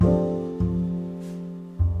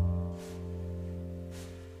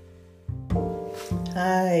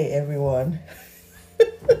Hi, everyone.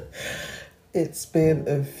 It's been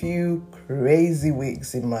a few crazy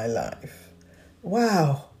weeks in my life.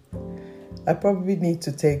 Wow. I probably need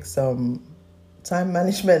to take some time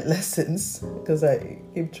management lessons because I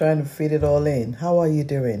keep trying to fit it all in. How are you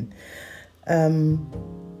doing?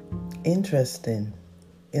 Interesting.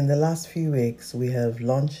 In the last few weeks, we have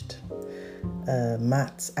launched a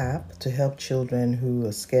maths app to help children who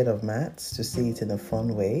are scared of maths to see it in a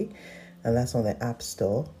fun way. And that's on the App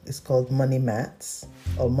Store. It's called Money Maths,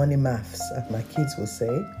 or Money Maths, as my kids will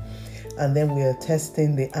say. And then we are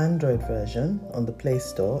testing the Android version on the Play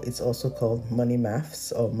Store. It's also called Money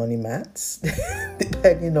Maths or Money Maths,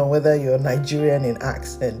 depending on whether you're Nigerian in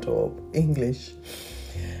accent or English.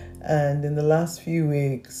 And in the last few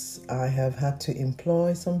weeks, I have had to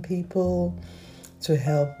employ some people to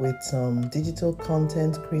help with some digital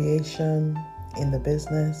content creation in the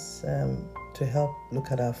business, to help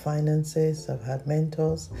look at our finances. I've had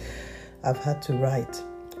mentors. I've had to write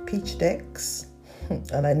pitch decks,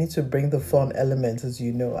 and I need to bring the fun element, as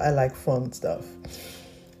you know. I like fun stuff.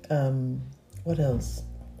 What else?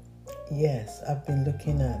 Yes, I've been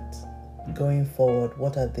looking at going forward.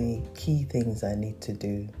 What are the key things I need to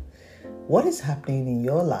do? What is happening in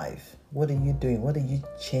your life? What are you doing? What are you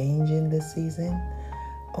changing this season?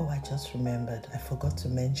 Oh, I just remembered. I forgot to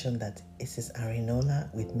mention that it is Arinola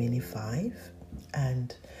with Mini 5.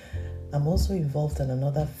 And I'm also involved in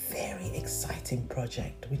another very exciting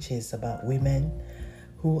project, which is about women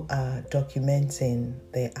who are documenting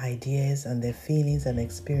their ideas and their feelings and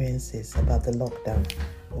experiences about the lockdown.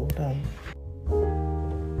 Hold on.